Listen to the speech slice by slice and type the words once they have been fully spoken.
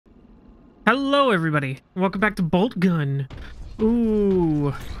Hello everybody, welcome back to Boltgun.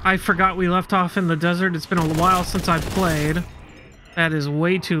 Ooh, I forgot we left off in the desert. It's been a while since I've played. That is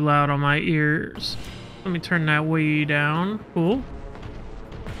way too loud on my ears. Let me turn that way down. Cool.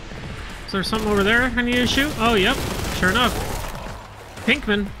 Is there something over there I need to shoot? Oh, yep, sure enough.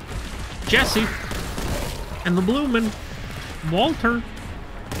 Pinkman, Jesse, and the Blueman, Walter.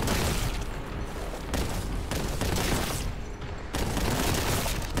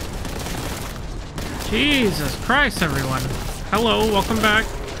 Jesus Christ, everyone. Hello, welcome back.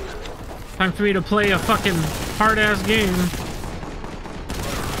 Time for me to play a fucking hard-ass game.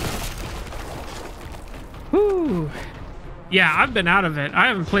 Whew. Yeah, I've been out of it. I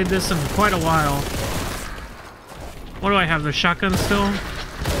haven't played this in quite a while. What do I have, the shotgun still?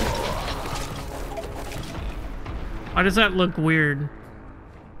 Why does that look weird?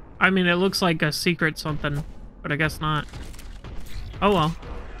 I mean, it looks like a secret something, but I guess not. Oh well.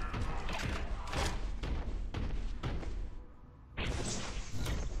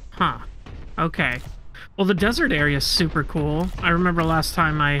 Huh. Okay. Well, the desert area is super cool. I remember last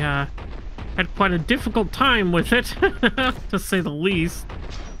time I had quite a difficult time with it, to say the least.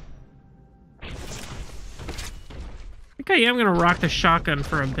 I think I am gonna rock the shotgun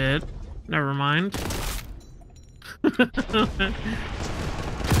for a bit. Never mind. There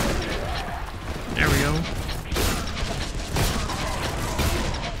we go.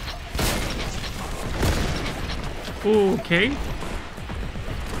 Okay.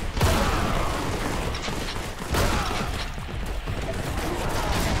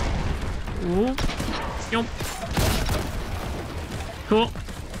 Ooh. Yep. Cool.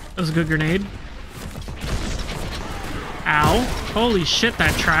 That was a good grenade. Ow. Holy shit,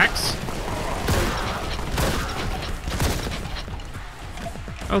 that tracks.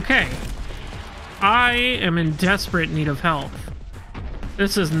 Okay. I am in desperate need of help.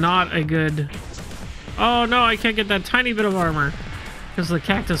 This is not a good... Oh no, I can't get that tiny bit of armor. Because the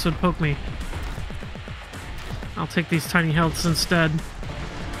cactus would poke me. I'll take these tiny healths instead.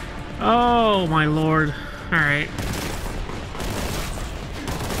 Oh my lord. Alright.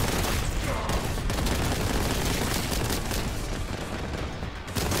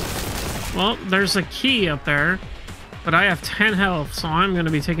 Well, there's a key up there, but I have 10 health, so I'm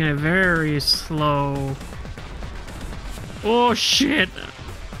gonna be taking it very slow. Oh shit!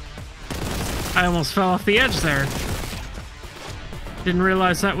 I almost fell off the edge there. Didn't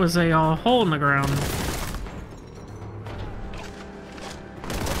realize that was a hole in the ground.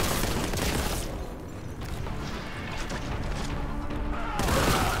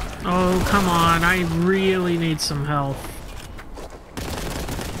 Oh, come on. I really need some health.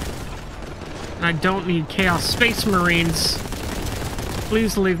 And I don't need Chaos Space Marines.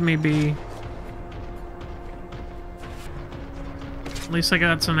 Please leave me be. At least I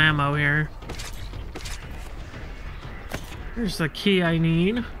got some ammo here. Here's the key I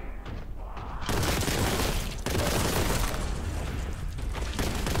need.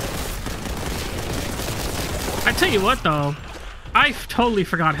 I tell you what, though. I totally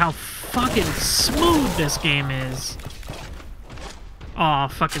forgot how fucking smooth this game is. Aw,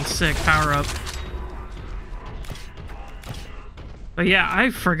 fucking sick. Power up. But yeah, I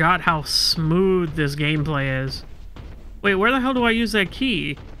forgot how smooth this gameplay is. Wait, where the hell do I use that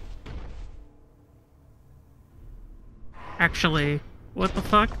key? Actually, what the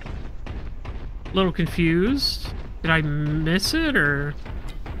fuck? A little confused. Did I miss it, or...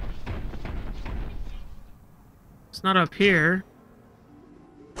 It's not up here.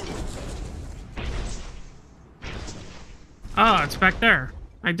 Oh, it's back there.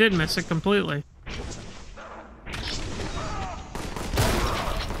 I did miss it completely.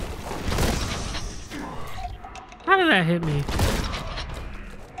 How did that hit me?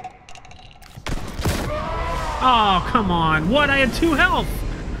 Oh, come on. What? I had 2 health.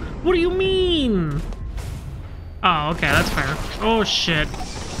 What do you mean? Oh, okay, that's fair. Oh, shit.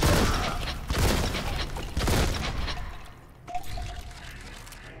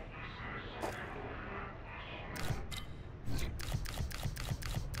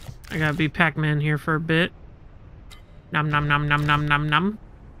 I gotta be Pac-Man here for a bit. Nom nom nom nom nom nom nom.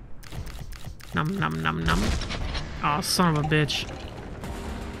 Nom nom nom nom. Oh, son of a bitch.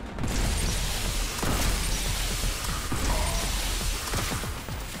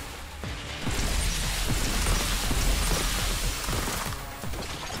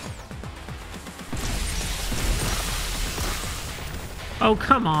 Oh,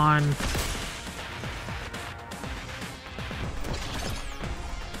 come on.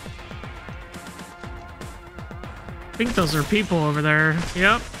 I think those are people over there.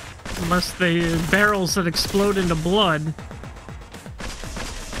 Yep. Unless they barrels that explode into blood.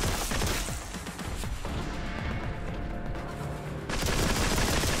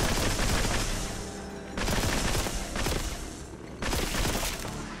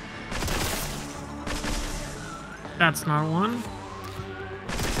 That's not one.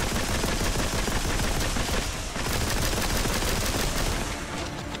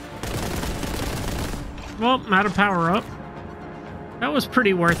 Well, I'm out of power up. That was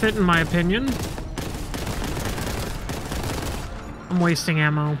pretty worth it, in my opinion. I'm wasting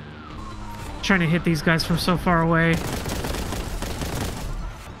ammo. Trying to hit these guys from so far away.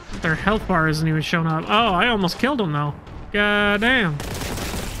 Their health bar isn't even showing up. Oh, I almost killed them, though. God damn.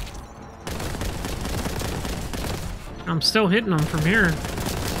 I'm still hitting them from here.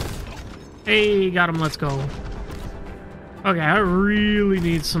 Hey, got him. Let's go. Okay, I really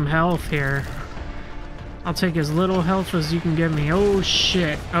need some health here. I'll take as little health as you can give me. Oh,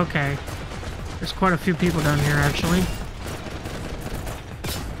 shit. Okay. There's quite a few people down here, actually.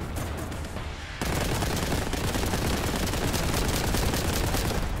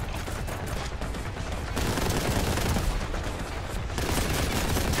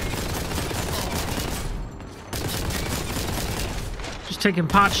 Just taking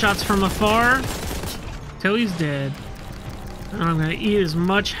pot shots from afar till he's dead. And I'm going to eat as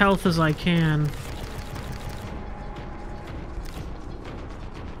much health as I can.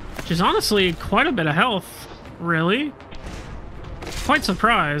 Which is honestly quite a bit of health, really. Quite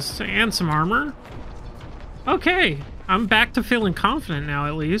surprised. And some armor. Okay, I'm back to feeling confident now,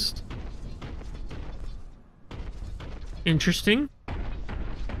 at least. Interesting. A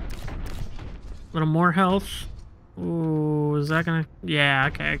little more health. Ooh, is that gonna... Yeah,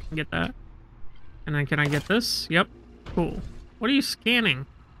 okay, I can get that. And then can I get this? Yep. Cool. What are you scanning?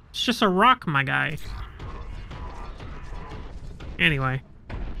 It's just a rock, my guy. Anyway.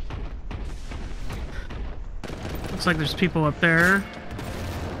 Looks like there's people up there.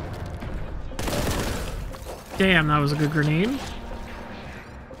 Damn, that was a good grenade.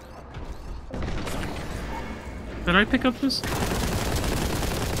 Did I pick up this?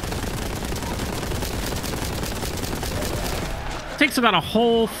 Takes about a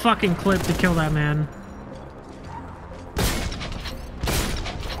whole fucking clip to kill that man.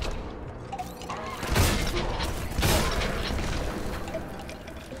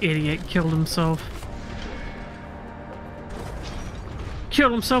 Idiot killed himself.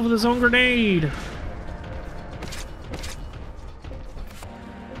 Killed himself with his own grenade.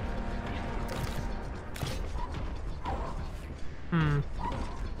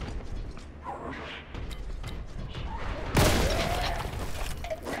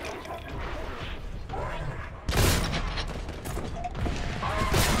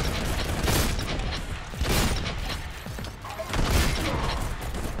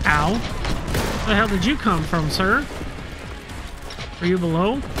 Ow. Where the hell did you come from, sir? Are you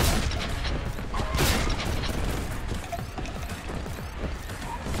below?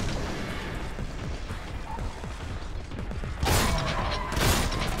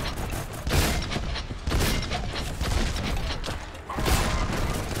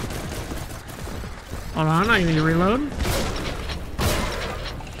 Hold on, I need to reload.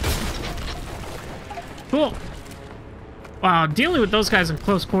 Cool. Wow, dealing with those guys in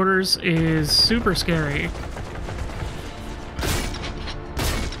close quarters is super scary.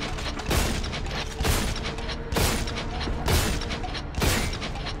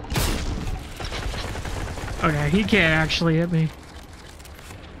 Okay, he can't actually hit me.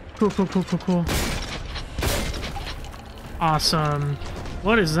 Cool, cool, cool, cool, cool. Awesome.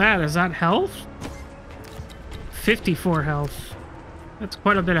 What is that? Is that health? 54 health. That's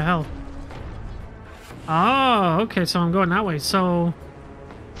quite a bit of health. Oh, okay, so I'm going that way. So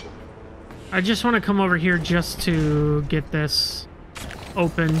I just want to come over here just to get this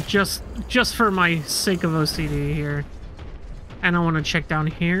open, just for my sake of OCD here. And I want to check down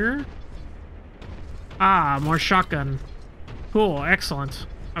here. Ah, more shotgun. Cool, excellent.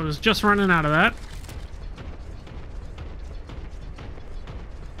 I was just running out of that.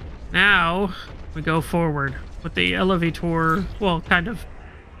 Now we go forward with the elevator. Well, kind of.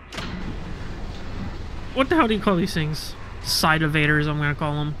 What the hell do you call these things? Side elevators, I'm gonna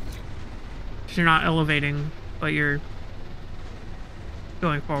call them. Because you're not elevating, but you're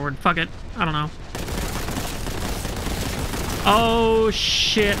going forward. Fuck it. I don't know. Oh,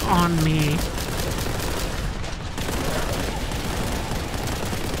 shit on me.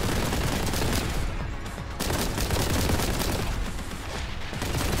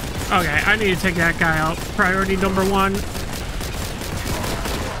 Okay, I need to take that guy out. Priority number one.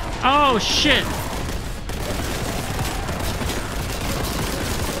 Oh, shit.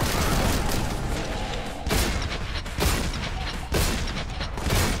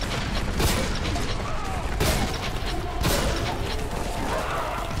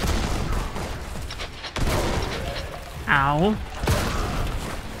 Ow.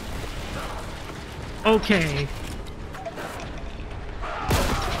 Okay.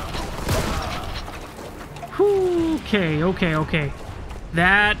 Okay, okay, okay.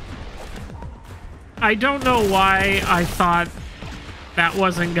 That... I don't know why I thought that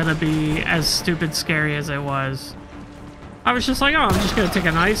wasn't gonna be as stupid scary as it was. I was just like, oh, I'm just gonna take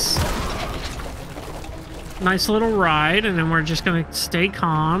a nice little ride, and then we're just gonna stay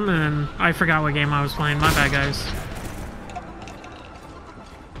calm, and I forgot what game I was playing. My bad, guys.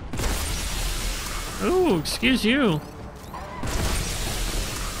 Oh, excuse you.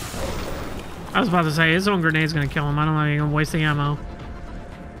 I was about to say, his own grenade's gonna kill him. I don't know if he's gonna waste the ammo.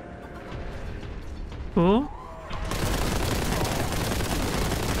 Cool.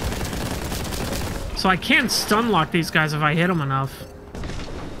 So I can stun lock these guys if I hit them enough.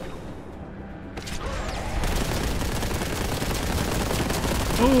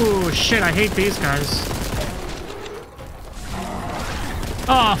 Oh, shit, I hate these guys.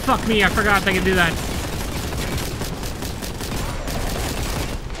 Oh, fuck me, I forgot they could do that.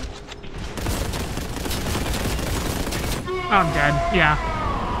 I'm dead, yeah.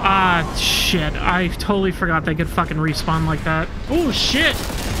 Ah, shit, I totally forgot they could fucking respawn like that. Oh, shit!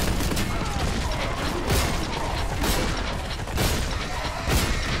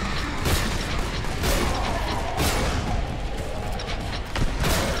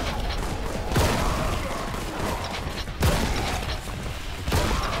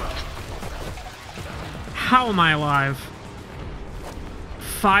 How am I alive?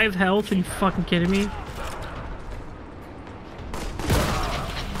 5 health? Are you fucking kidding me?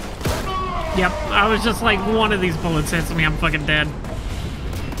 Yep, I was just like, one of these bullets hits me, I'm fucking dead.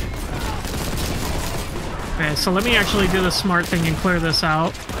 Okay, so let me actually do the smart thing and clear this out.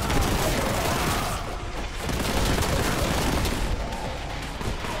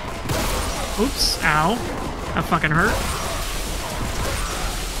 Oops, ow. That fucking hurt.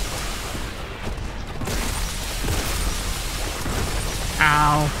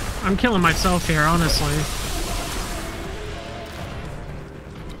 Ow. I'm killing myself here, honestly.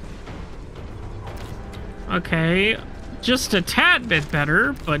 Okay, just a tad bit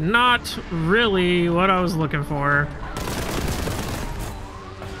better, but not really what I was looking for.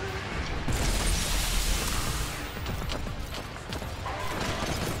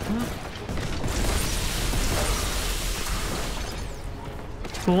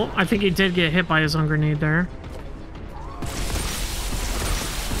 Cool. I think he did get hit by his own grenade there.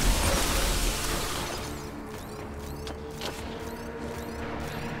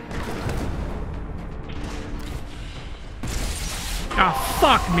 Oh,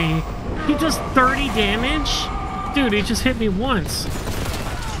 fuck me. He does 30 damage? Dude, he just hit me once.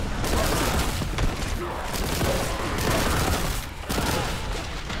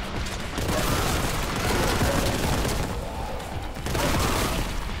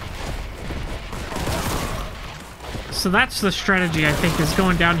 So that's the strategy, I think, is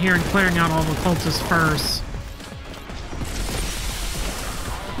going down here and clearing out all the cultists first.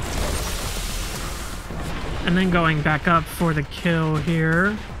 And then going back up for the kill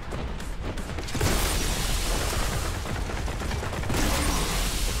here.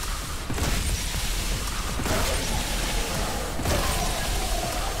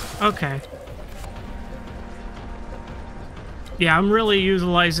 Okay. Yeah, I'm really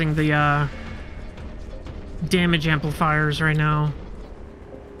utilizing the damage amplifiers right now.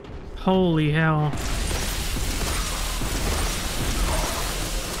 Holy hell.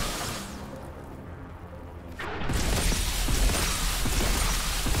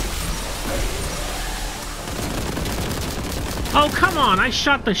 Oh, come on! I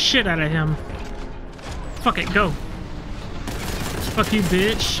shot the shit out of him. Fuck it, go. Fuck you,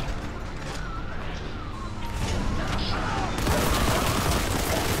 bitch.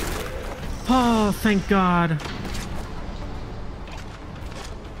 Oh, thank God.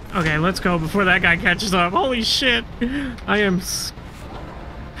 Okay, let's go before that guy catches up. Holy shit. I am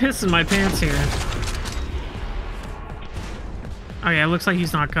pissing my pants here. Okay, it looks like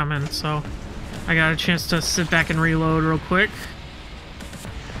he's not coming, so I got a chance to sit back and reload real quick.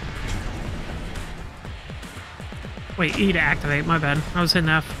 Wait, E to activate, my bad. I was hitting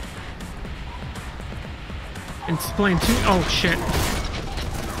F. Explain to... Oh, shit.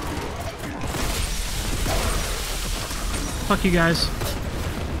 Fuck you guys.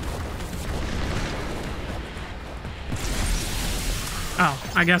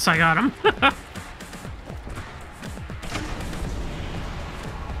 Oh, I guess I got him.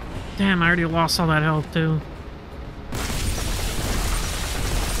 Damn, I already lost all that health, too.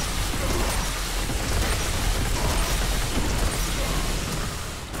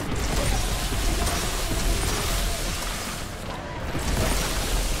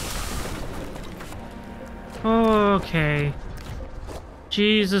 Okay.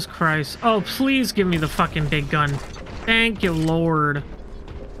 Jesus Christ. Oh, please give me the fucking big gun. Thank you, Lord.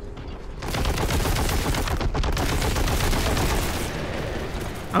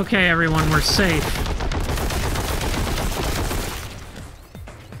 Okay, everyone, we're safe.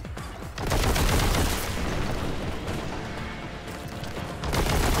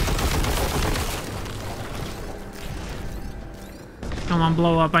 Come on,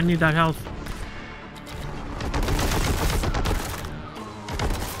 blow up. I need that health.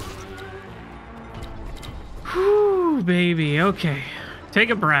 Whew, baby. Okay. Take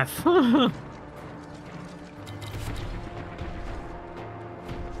a breath.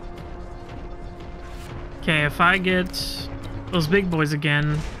 Okay, if I get those big boys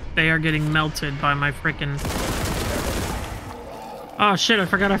again, they are getting melted by my frickin'... Oh shit, I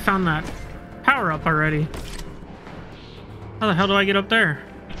forgot I found that power up already. How the hell do I get up there?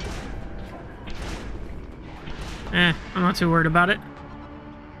 I'm not too worried about it.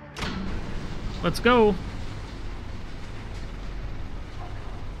 Let's go.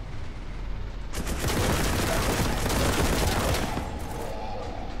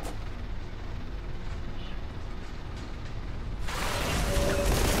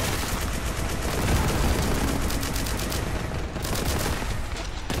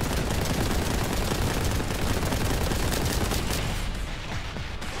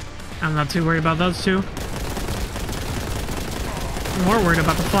 I'm not too worried about those two. I'm more worried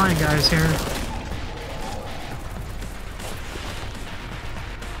about the flying guys here.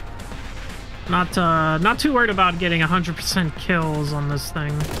 Not too worried about getting 100% kills on this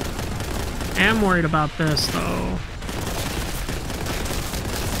thing. Am worried about this though.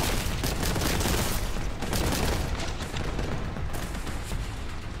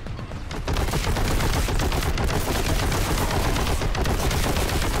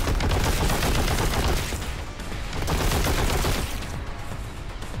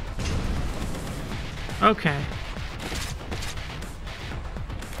 Okay.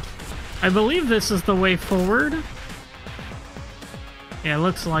 I believe this is the way forward. Yeah, it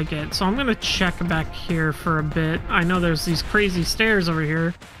looks like it. So I'm gonna check back here for a bit. I know there's these crazy stairs over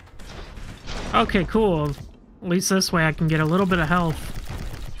here. Okay, cool. At least this way I can get a little bit of health.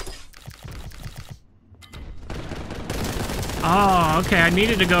 Oh, okay. I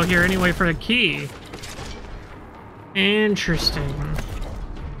needed to go here anyway for the key. Interesting.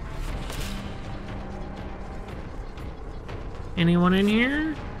 Anyone in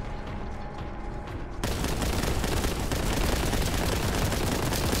here?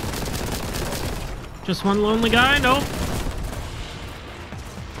 Just one lonely guy? Nope.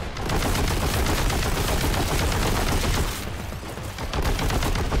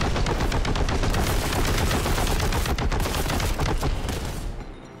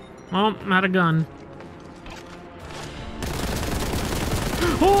 Well, I'm out of gun.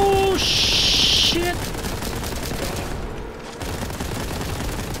 Oh, shit!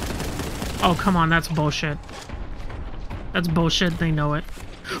 Oh, come on, that's bullshit. That's bullshit, they know it.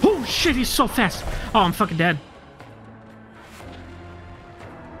 Oh, shit, he's so fast! Oh, I'm fucking dead.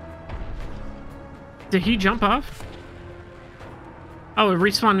 Did he jump off? Oh, it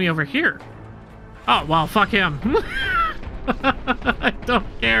respawned me over here. Oh, well, fuck him. I don't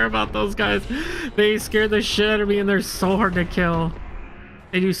care about those guys. They scared the shit out of me and they're so hard to kill.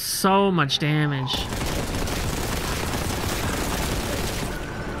 They do so much damage.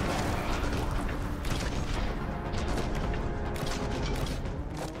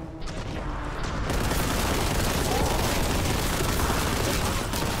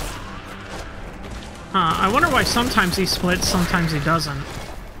 I wonder why sometimes he splits, sometimes he doesn't.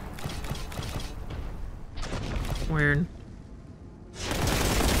 Weird.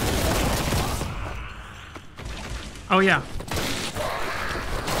 Oh, yeah.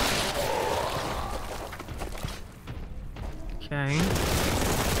 Okay.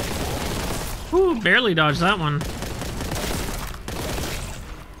 Ooh, barely dodged that one.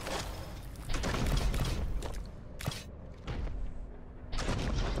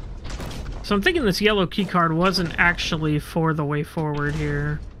 So I'm thinking this yellow key card wasn't actually for the way forward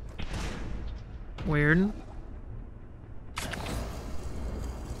here. Weird.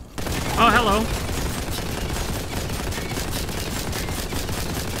 Oh, hello.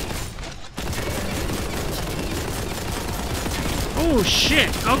 Oh,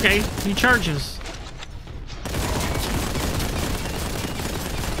 shit. Okay, he charges.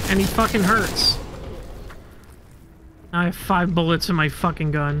 And he fucking hurts. I have 5 bullets in my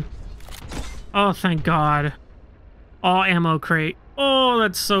fucking gun. Oh, thank God. All ammo crate. Oh,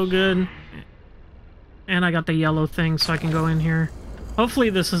 that's so good. And I got the yellow thing so I can go in here. Hopefully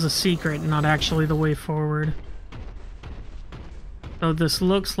this is a secret, not actually the way forward. Though this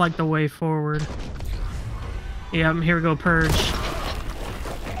looks like the way forward. Yep, here we go, Purge.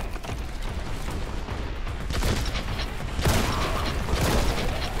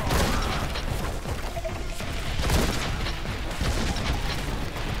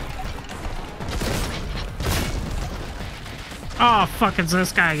 Oh, fuck, it's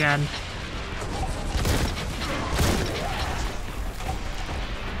this guy again.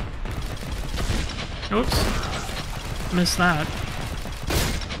 Oops. Missed that.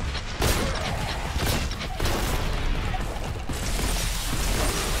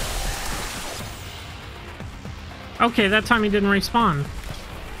 Okay, that time he didn't respawn.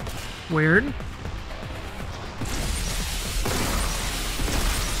 Weird.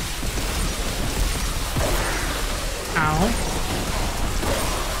 Ow.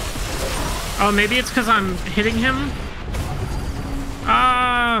 Oh, maybe it's because I'm hitting him?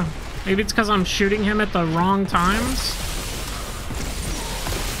 Maybe it's because I'm shooting him at the wrong times?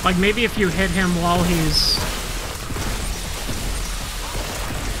 Like, maybe if you hit him while he's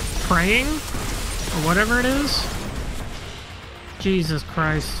praying? Or whatever it is? Jesus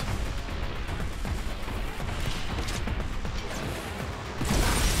Christ.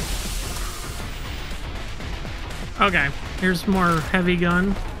 Okay, here's more heavy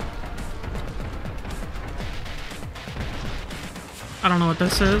gun. I don't know what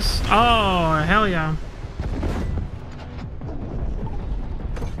this is. Oh, hell yeah.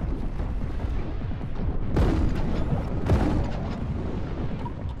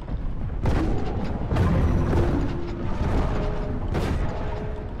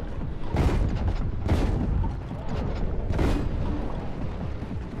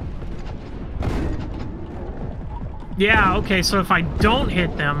 Yeah, okay, so if I don't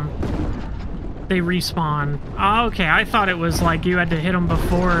hit them, they respawn. Oh, okay, I thought it was like you had to hit them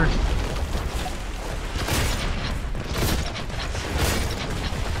before.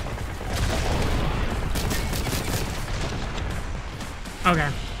 Okay.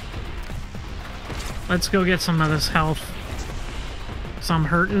 Let's go get some of this health. 'Cause I'm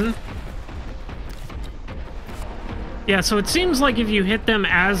hurting. Yeah, so it seems like if you hit them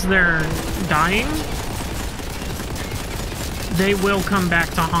as they're dying, they will come back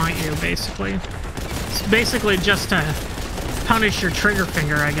to haunt you, basically. It's basically just to punish your trigger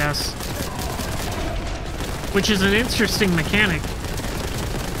finger, I guess. Which is an interesting mechanic.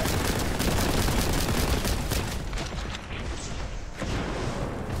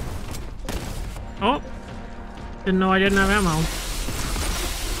 Oh! Didn't know I didn't have ammo.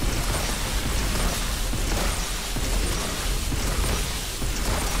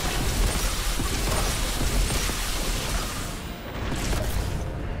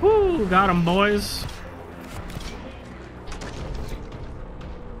 Woo! Got him, boys.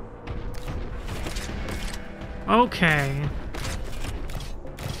 Okay.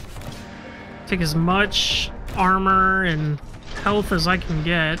 Take as much armor and health as I can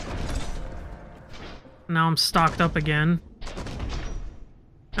get. Now I'm stocked up again.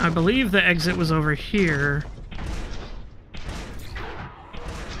 I believe the exit was over here.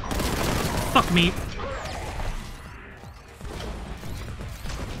 Fuck me.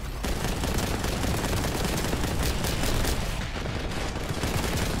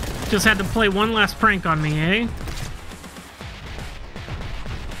 Just had to play one last prank on me, eh?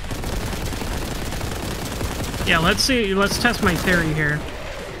 Yeah, let's see. Let's test my theory here.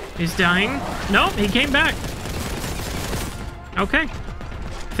 He's dying. Nope, he came back. Okay.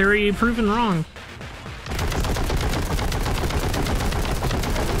 Theory proven wrong.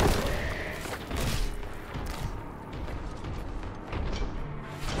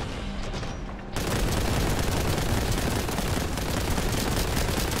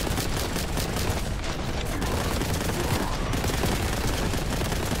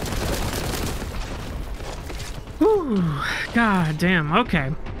 Whew. God damn.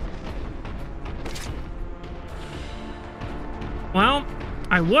 Okay. Well,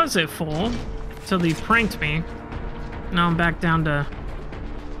 I was at full till they pranked me. Now I'm back down to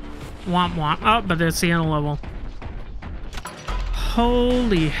womp womp. Oh, but it's the end of level.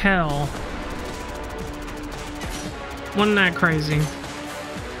 Holy hell. Wasn't that crazy?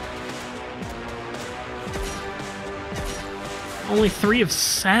 Only 3 of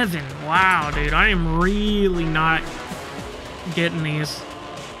 7. Wow, dude. I am really not getting these.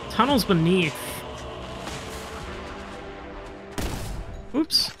 Tunnels beneath.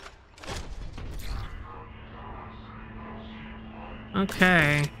 Oops.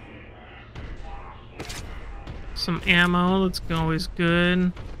 Okay. Some ammo. That's always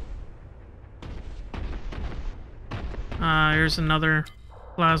good. Here's another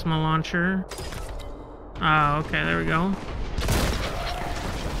plasma launcher. Okay, there we go.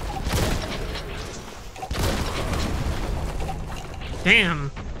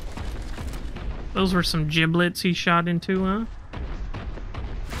 Damn. Those were some giblets he shot into, huh?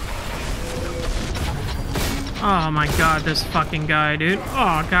 Oh my god, this fucking guy, dude.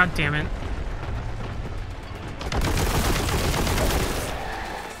 Oh, god damn it.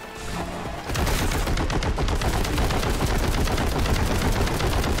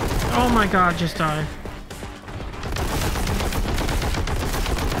 Oh my god, just die.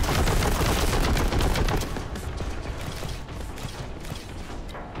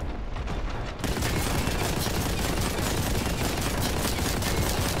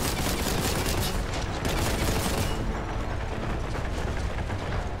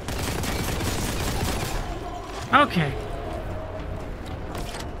 Okay.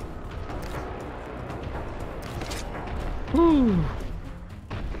 Ooh.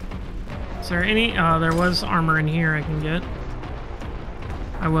 Is there any? There was armor in here I can get.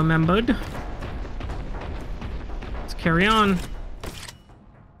 I remembered. Let's carry on.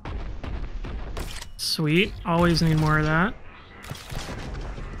 Sweet. Always need more of that.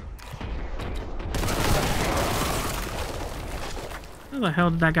 How the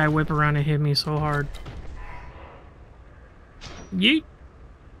hell did that guy whip around and hit me so hard? Yeet.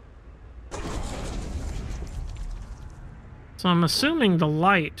 So I'm assuming the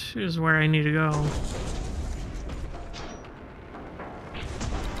light is where I need to go.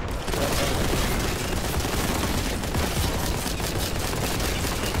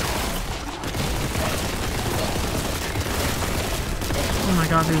 Oh my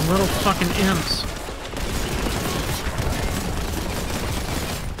god, these little fucking imps.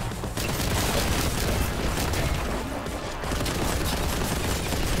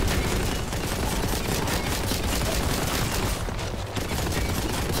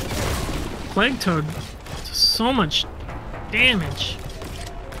 Plague Toad does so much damage.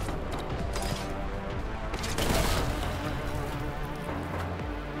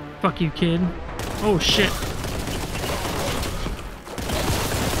 Fuck you, kid. Oh shit.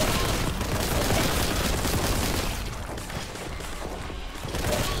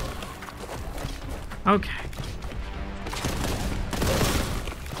 Okay.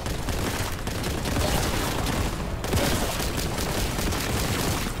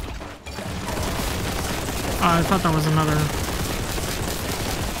 I thought that was another...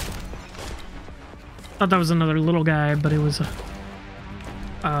 thought that was another little guy, but it was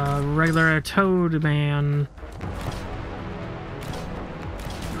a regular toad man.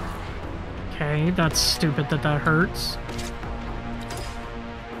 Okay, that's stupid that hurts.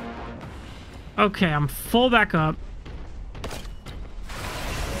 Okay, I'm full back up.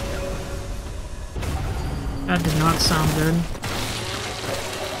 That did not sound good.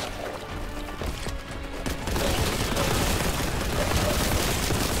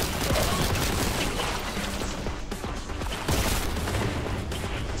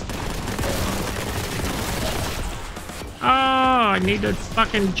 I need to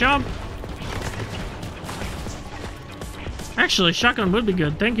fucking jump. Actually, shotgun would be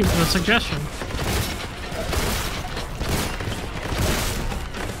good. Thank you for the suggestion.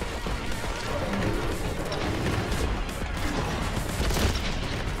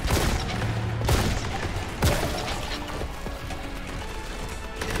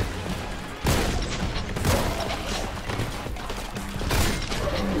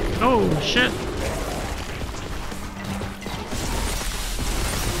 Oh, shit.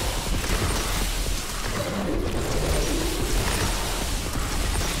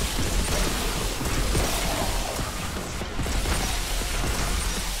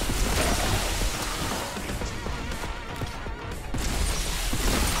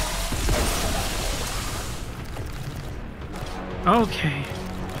 Okay.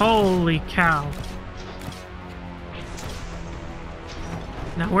 Holy cow.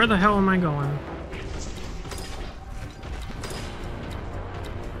 Now where the hell am I going?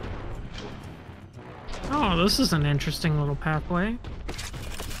 Oh, this is an interesting little pathway.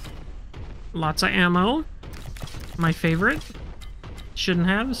 Lots of ammo. My favorite. Shouldn't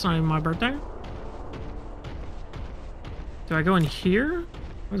have. It's not even my birthday. Do I go in here?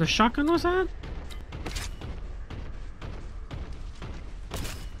 Where the shotgun was at?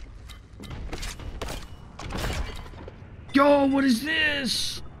 Yo, what is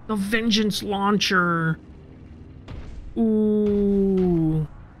this? The Vengeance Launcher. Ooh.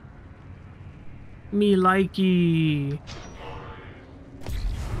 Me likey.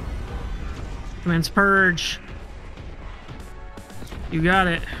 Commence Purge. You got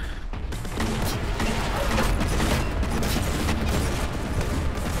it.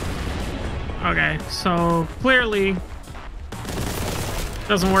 Okay, so clearly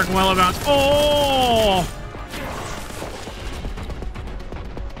doesn't work well about... Oh!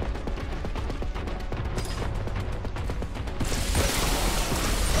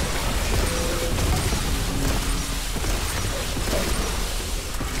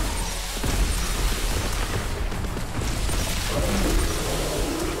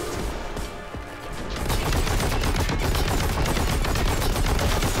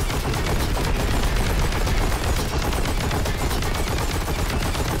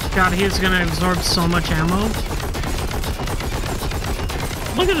 God, he is gonna absorb so much ammo.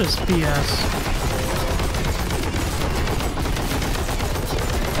 Look at this BS.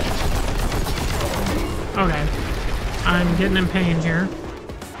 Okay. I'm getting in pain here.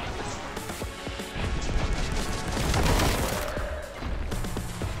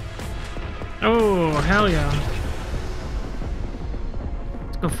 Oh, hell yeah.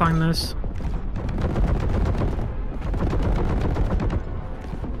 Let's go find this.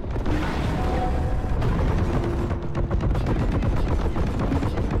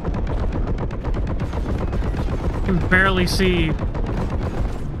 I can barely see.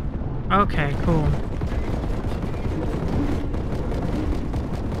 Okay, cool.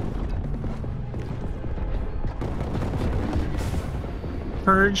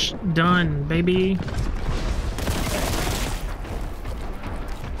 Purge done, baby.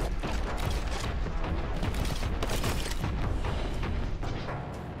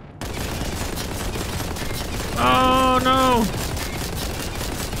 Oh no!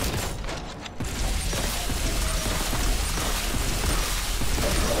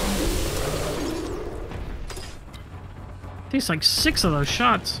 Takes like 6 of those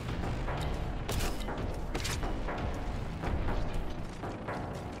shots.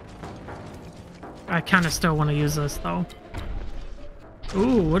 I kind of still want to use this, though.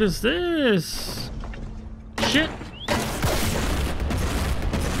 Ooh, what is this? Shit.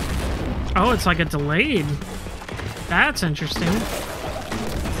 Oh, it's like a delayed. That's interesting.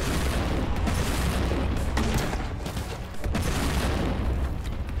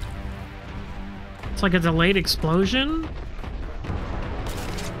 It's like a delayed explosion.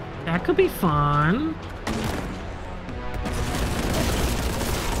 That could be fun.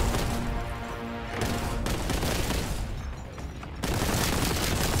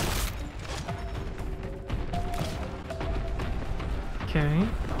 Okay.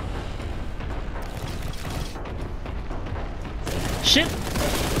 Shit!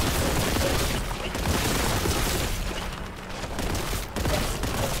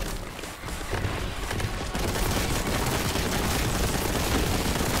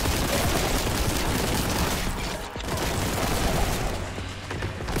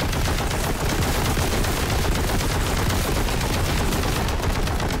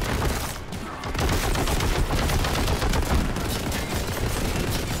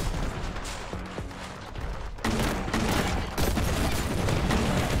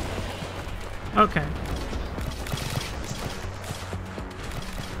 Okay.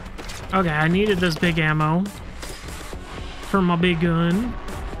 Okay, I needed this big ammo for my big gun.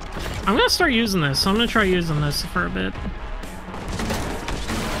 I'm gonna start using this. I'm gonna try using this for a bit.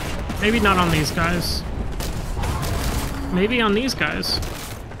 Maybe not on these guys. Maybe on these guys.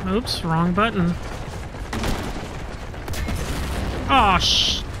 Oops, wrong button. Oh,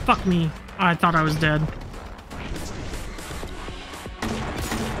 fuck me. I thought I was dead.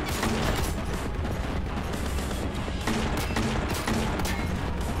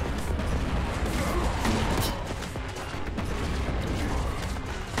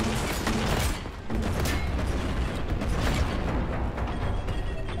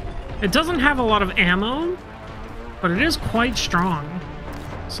 It doesn't have a lot of ammo, but it is quite strong.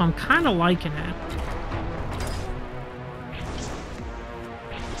 So I'm kind of liking it.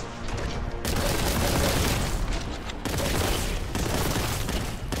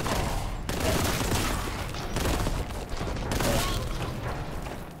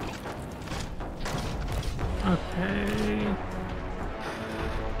 Okay.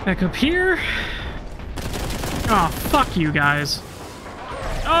 Back up here. Oh, fuck you guys.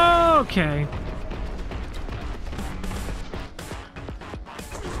 Okay.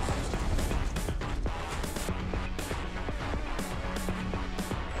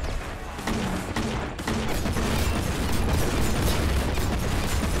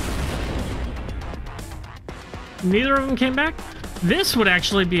 Neither of them came back? This would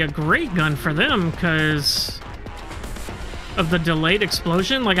actually be a great gun for them because of the delayed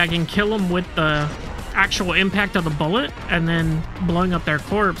explosion. Like, I can kill them with the actual impact of the bullet, and then blowing up their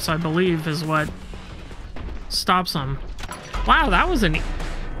corpse, I believe, is what stops them. Wow, that was a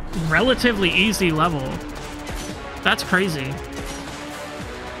relatively easy level. That's crazy.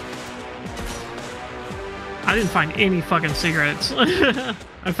 I didn't find any fucking cigarettes.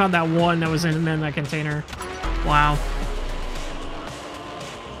 I found that one that was in that container. Wow.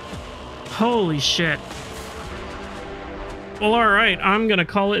 Holy shit. Well, alright, I'm gonna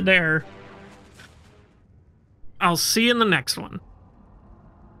call it there. I'll see you in the next one.